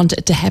here and want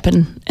it to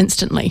happen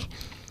instantly.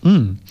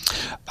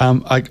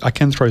 I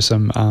can throw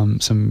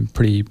some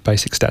pretty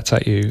basic stats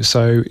at you.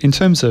 So in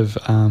terms of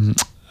in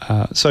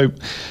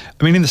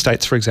the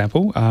States, for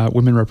example,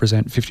 women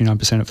represent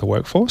 59% of the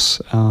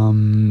workforce,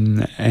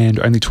 and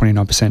only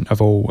 29%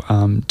 of all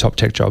top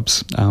tech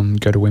jobs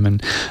go to women.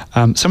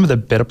 Some of the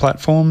better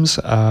platforms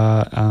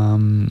are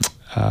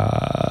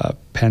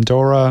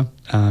Pandora,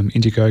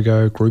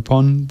 Indiegogo,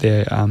 Groupon.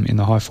 They're in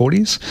the high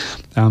 40s.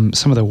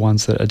 Some of the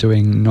ones that are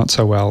doing not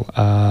so well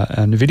are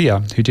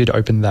NVIDIA, who did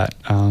open that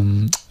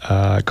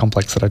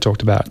complex that I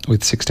talked about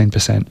with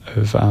 16%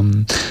 of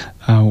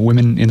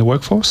women in the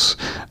workforce.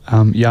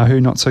 Yahoo,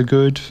 not so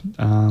good.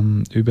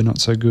 Uber, not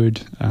so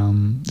good.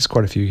 There's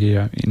quite a few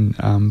here in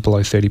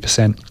below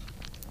 30%.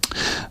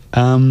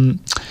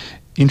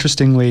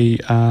 Interestingly,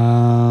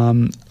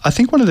 I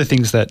think one of the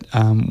things that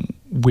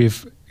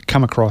we've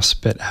come across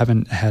but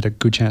haven't had a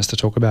good chance to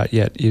talk about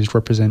yet is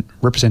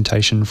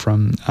representation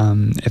from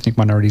ethnic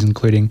minorities,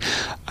 including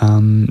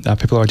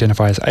people who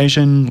identify as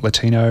Asian,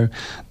 Latino.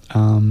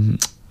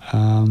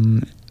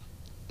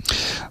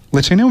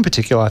 Latino in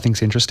particular I think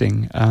is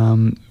interesting.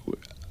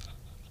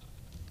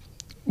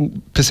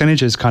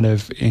 Percentages kind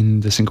of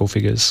in the single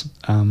figures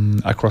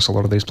across a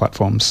lot of these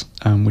platforms,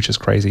 which is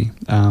crazy.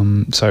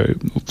 So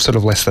sort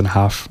of less than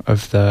half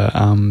of the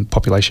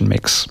population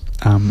mix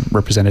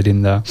represented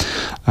in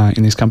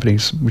these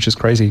companies, which is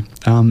crazy.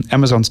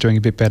 Amazon's doing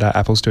a bit better.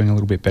 Apple's doing a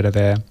little bit better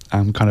there,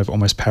 kind of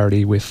almost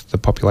parity with the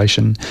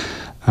population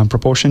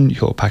proportion.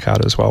 Hewlett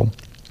Packard as well.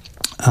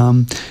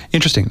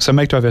 Interesting. So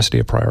make diversity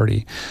a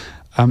priority.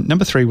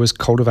 Number 3 was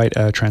cultivate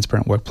a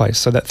transparent workplace.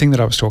 So that thing that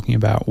I was talking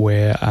about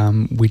where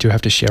we do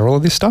have to share all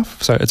of this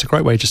stuff. So it's a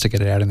great way just to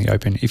get it out in the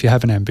open. If you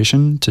have an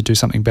ambition to do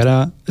something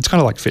better, it's kind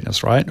of like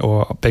fitness, right?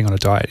 Or being on a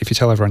diet. If you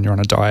tell everyone you're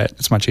on a diet,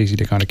 it's much easier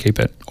to kind of keep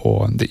it,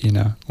 or that,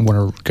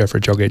 want to go for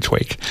a jog each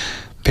week.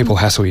 People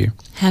hassle you.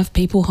 Have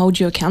people hold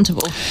you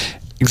accountable.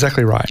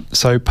 Exactly right.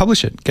 So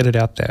publish it, get it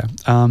out there.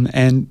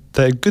 And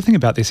the good thing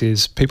about this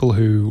is people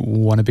who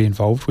want to be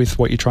involved with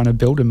what you're trying to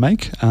build and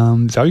make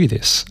value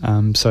this.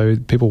 So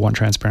people want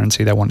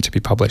transparency. They want it to be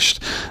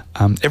published.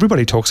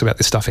 Everybody talks about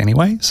this stuff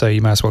anyway, so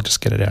you may as well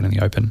just get it out in the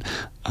open.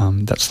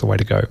 That's the way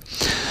to go.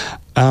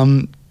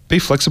 Be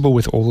flexible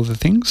with all of the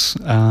things.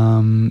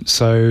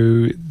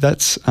 So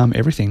that's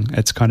everything.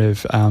 It's kind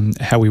of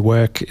how we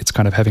work. It's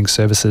kind of having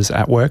services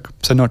at work.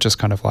 So not just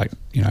kind of like,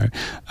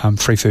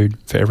 free food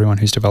for everyone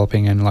who's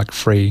developing and like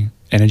free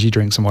energy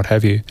drinks and what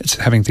have you. It's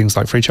having things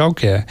like free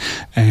childcare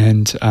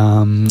and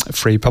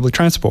free public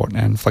transport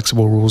and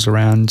flexible rules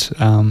around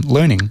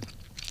learning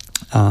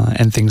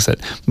and things that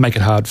make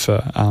it hard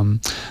for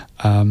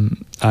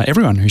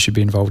everyone who should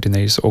be involved in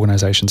these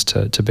organisations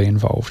to be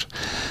involved.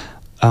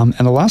 And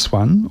the last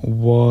one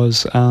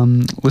was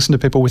listen to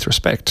people with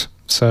respect.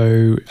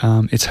 So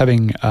it's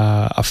having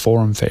a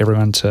forum for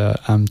everyone to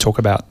talk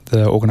about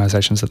the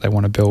organisations that they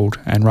want to build,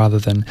 and rather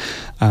than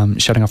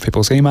shutting off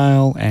people's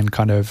email and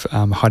kind of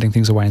hiding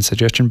things away in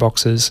suggestion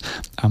boxes,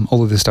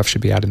 all of this stuff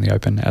should be out in the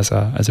open as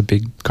a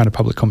big kind of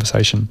public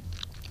conversation.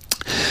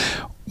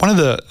 One of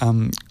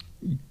the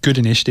good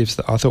initiatives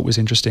that I thought was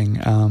interesting,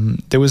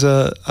 there was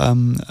a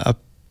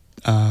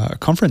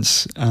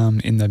conference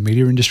in the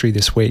media industry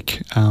this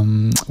week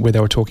where they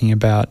were talking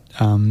about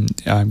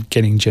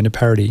getting gender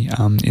parity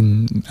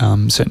in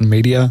certain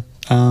media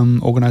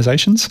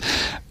organisations,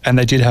 and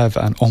they did have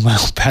an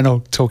all-male panel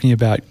talking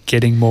about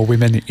getting more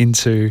women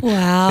into.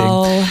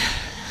 Wow. things.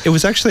 It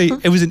was actually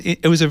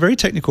it was a very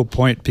technical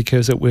point,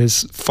 because it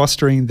was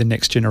fostering the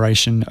next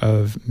generation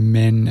of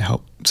men,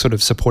 help sort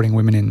of supporting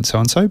women in so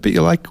and so. But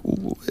you're like,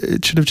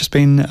 it should have just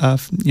been a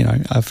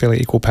fairly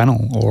equal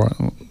panel, or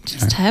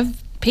just have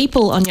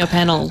people on your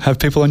panel. Have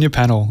people on your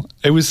panel.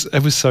 It was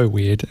so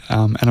weird,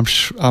 and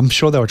I'm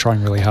sure they were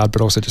trying really hard,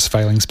 but also just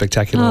failing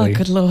spectacularly. Oh,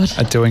 good Lord.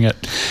 At doing it.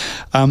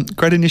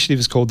 Great initiative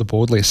is called the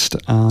Board List,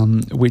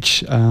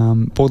 which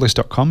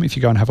boardlist.com, if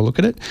you go and have a look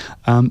at it.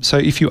 So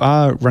if you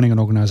are running an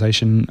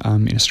organisation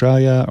in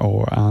Australia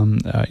or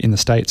in the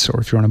States, or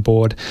if you're on a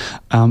board,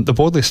 the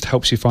Board List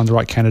helps you find the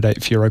right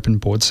candidate for your open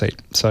board seat.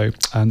 So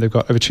they've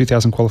got over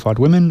 2,000 qualified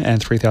women and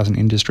 3,000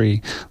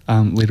 industry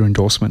leader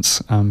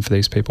endorsements for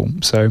these people.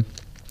 So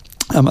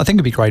I think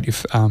it'd be great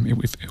if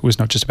it was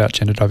not just about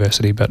gender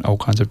diversity, but all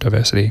kinds of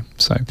diversity.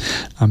 So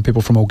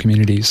people from all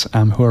communities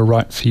who are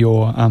right for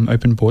your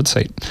open board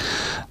seat.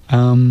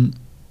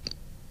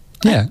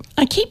 Yeah.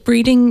 I keep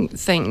reading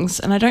things,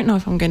 and I don't know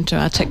if I'm going to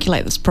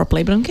articulate this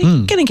properly, but I'm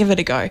going to give it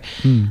a go,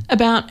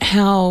 about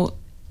how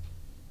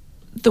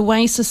the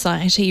way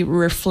society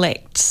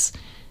reflects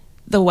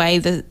the way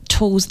the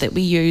tools that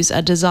we use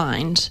are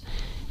designed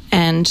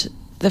and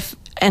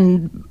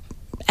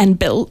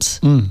built,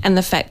 and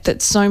the fact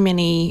that so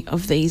many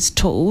of these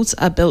tools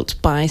are built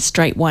by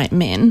straight white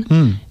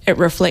men, it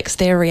reflects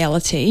their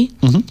reality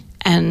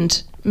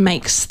and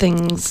makes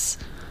things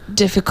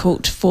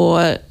difficult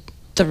for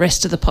the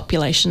rest of the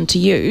population to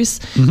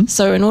use.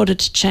 So in order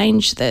to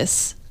change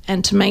this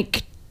and to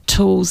make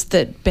tools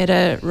that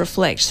better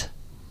reflect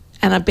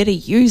and are better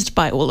used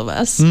by all of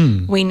us,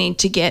 we need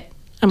to get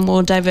a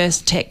more diverse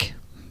tech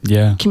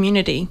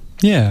community.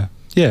 Yeah.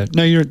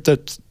 No,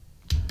 that's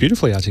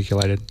beautifully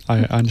articulated.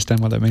 I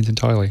understand what that means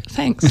entirely.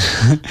 Thanks.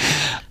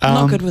 I'm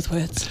not good with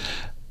words.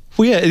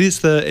 Well, yeah, it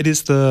is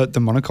the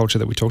monoculture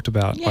that we talked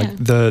about, like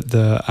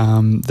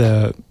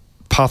the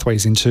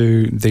pathways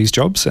into these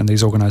jobs and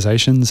these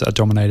organisations are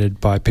dominated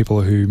by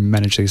people who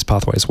manage these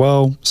pathways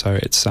well. So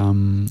it's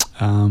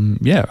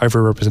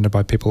overrepresented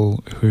by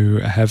people who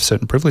have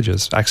certain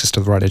privileges, access to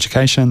the right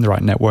education, the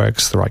right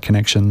networks, the right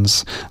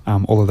connections,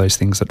 all of those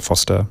things that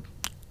foster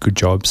good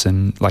jobs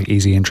and like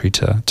easy entry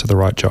to the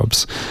right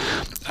jobs.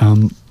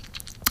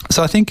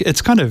 So I think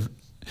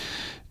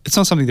it's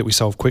not something that we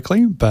solve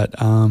quickly, but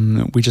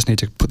we just need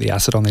to put the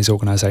acid on these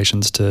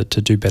organisations to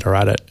do better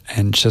at it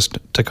and just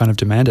to kind of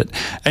demand it.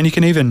 And you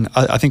can even,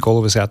 I think all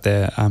of us out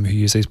there who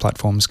use these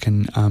platforms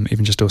can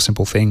even just do a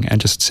simple thing and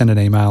just send an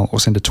email or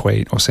send a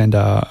tweet or send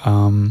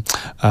a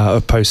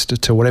post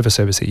to whatever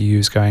service that you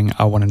use going,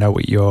 I want to know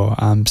what your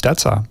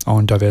stats are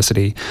on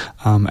diversity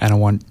and I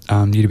want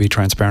you to be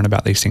transparent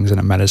about these things and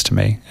it matters to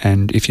me.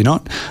 And if you're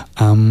not,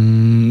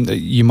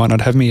 you might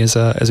not have me as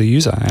a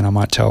user and I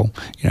might tell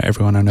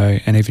everyone I know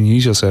and even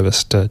use your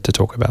service to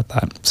talk about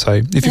that. So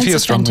if you feel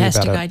strongly about it, that's a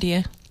fantastic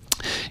idea.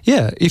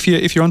 Yeah,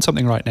 if you're on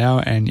something right now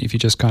and if you're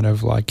just kind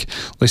of like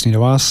listening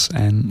to us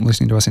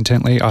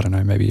intently, I don't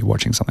know, maybe you're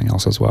watching something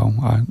else as well.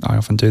 I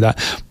often do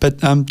that. But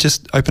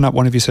just open up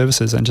one of your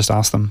services and just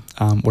ask them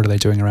what are they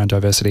doing around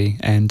diversity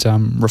and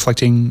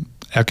reflecting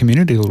our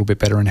community a little bit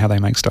better in how they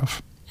make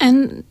stuff.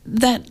 And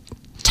that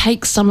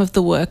takes some of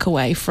the work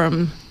away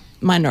from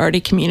minority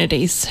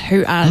communities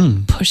who are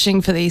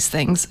pushing for these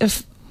things.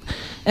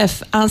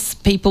 If us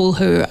people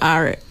who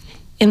are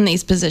in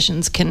these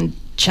positions can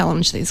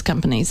challenge these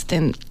companies,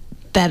 then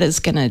that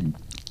is going to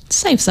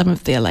save some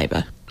of their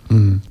labour.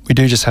 We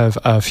do just have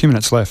a few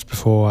minutes left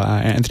before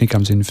Anthony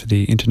comes in for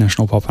the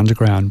International Pop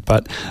Underground,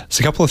 but there's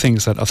a couple of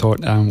things that I thought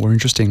were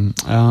interesting.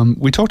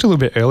 We talked a little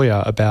bit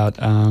earlier about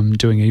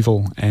doing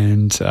evil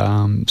and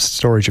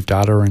storage of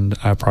data and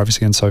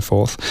privacy and so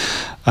forth.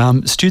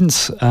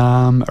 Students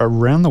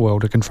around the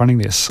world are confronting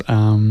this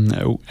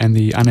and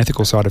the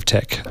unethical side of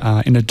tech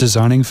in a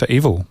Designing for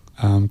Evil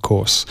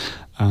course.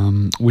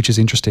 Which is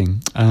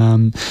interesting.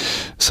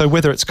 So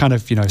whether it's kind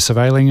of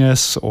surveilling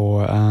us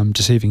or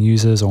deceiving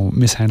users or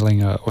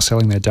mishandling or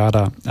selling their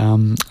data,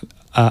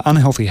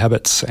 unhealthy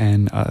habits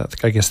and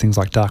I guess things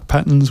like dark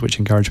patterns, which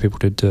encourage people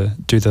to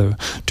do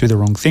the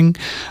wrong thing,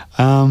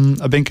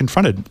 are being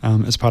confronted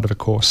as part of a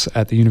course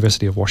at the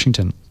University of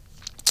Washington.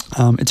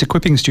 It's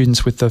equipping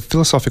students with the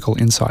philosophical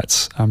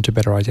insights to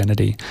better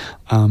identity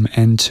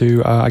and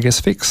to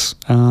fix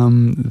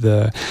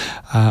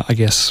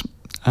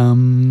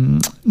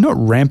not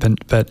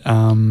rampant, but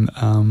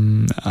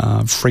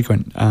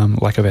frequent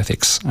lack of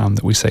ethics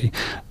that we see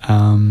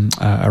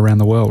around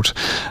the world.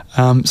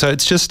 So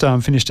it's just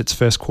finished its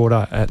first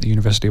quarter at the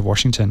University of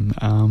Washington,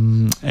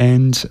 and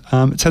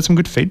it's had some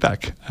good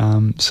feedback.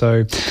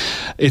 So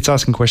it's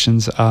asking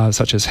questions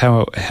such as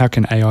how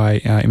can AI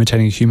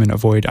imitating a human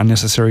avoid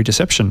unnecessary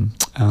deception?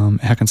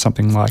 How can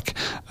something like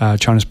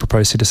China's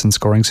proposed citizen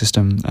scoring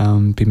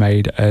system be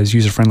made as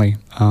user-friendly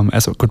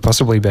as it could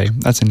possibly be?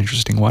 That's an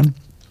interesting one.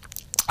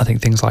 I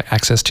think things like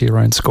access to your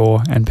own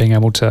score and being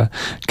able to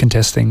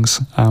contest things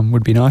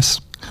would be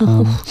nice.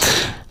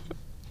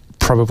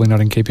 Probably not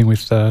in keeping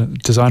with the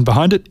design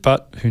behind it,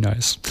 but who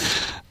knows?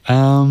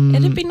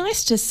 It'd be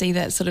nice to see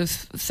that sort of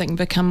thing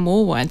become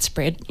more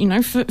widespread.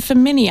 For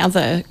many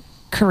other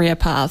career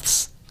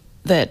paths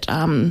that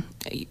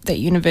that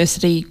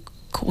university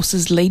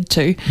courses lead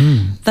to,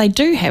 they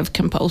do have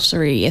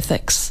compulsory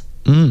ethics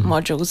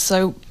modules.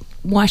 So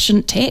why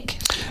shouldn't tech?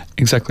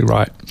 Exactly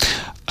right.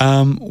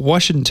 Why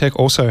shouldn't tech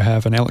also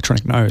have an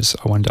electronic nose,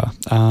 I wonder?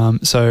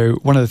 So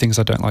one of the things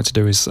I don't like to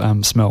do is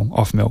smell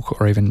off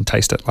milk or even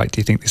taste it. Like, do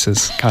you think this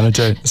is kind of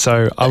dirt?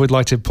 So I would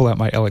like to pull out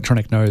my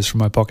electronic nose from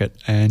my pocket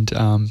and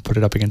put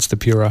it up against the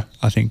Pura.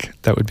 I think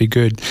that would be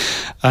good.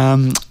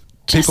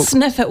 Just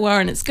sniff it,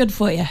 Warren. It's good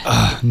for you.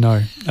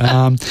 No.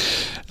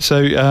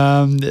 So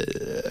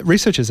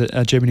researchers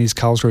at Germany's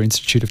Karlsruhe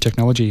Institute of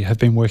Technology have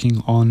been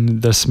working on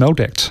the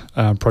Smelldect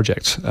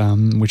project,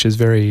 which is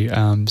very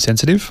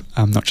sensitive,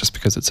 not just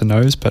because it's a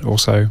nose, but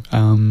also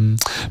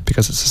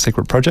because it's a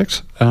secret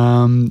project.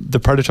 The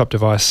prototype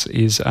device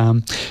is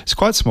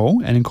quite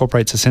small and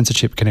incorporates a sensor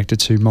chip connected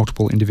to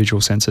multiple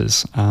individual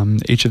sensors.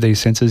 Each of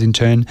these sensors, in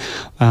turn,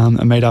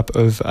 are made up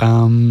of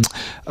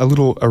a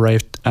little array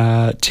of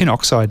tin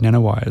oxide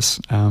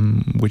nanowires,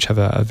 which have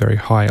a very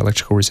high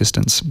electrical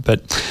resistance.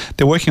 But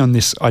they're working on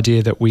this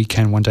idea that we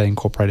can one day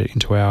incorporate it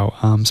into our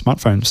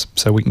smartphones,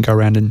 so we can go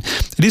around, and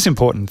it is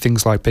important,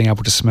 things like being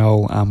able to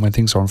smell when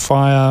things are on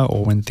fire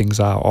or when things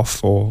are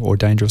off or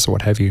dangerous or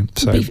what have you.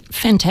 So it'd be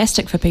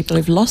fantastic for people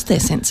who've lost their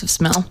sense of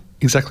smell.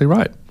 Exactly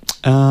right.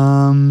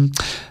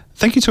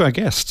 Thank you to our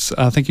guests.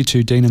 Thank you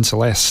to Dean and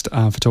Celeste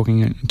for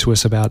talking to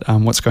us about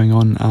what's going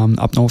on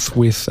up north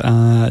with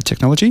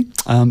technology.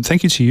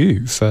 Thank you to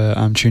you for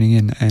tuning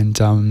in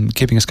and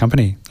keeping us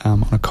company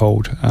on a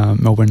cold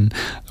Melbourne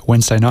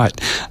Wednesday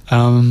night.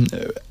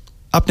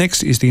 Up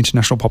next is the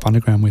International Pop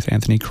Underground with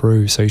Anthony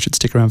Carew, so you should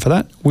stick around for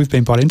that. We've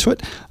been bought into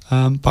it,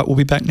 but we'll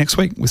be back next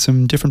week with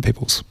some different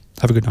peoples.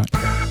 Have a good night.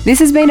 This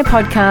has been a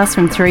podcast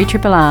from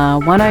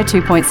 3RRR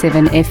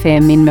 102.7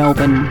 FM in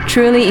Melbourne.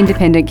 Truly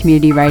independent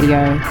community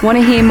radio. Want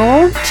to hear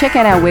more? Check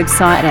out our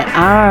website at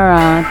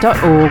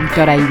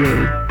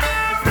rrr.org.au.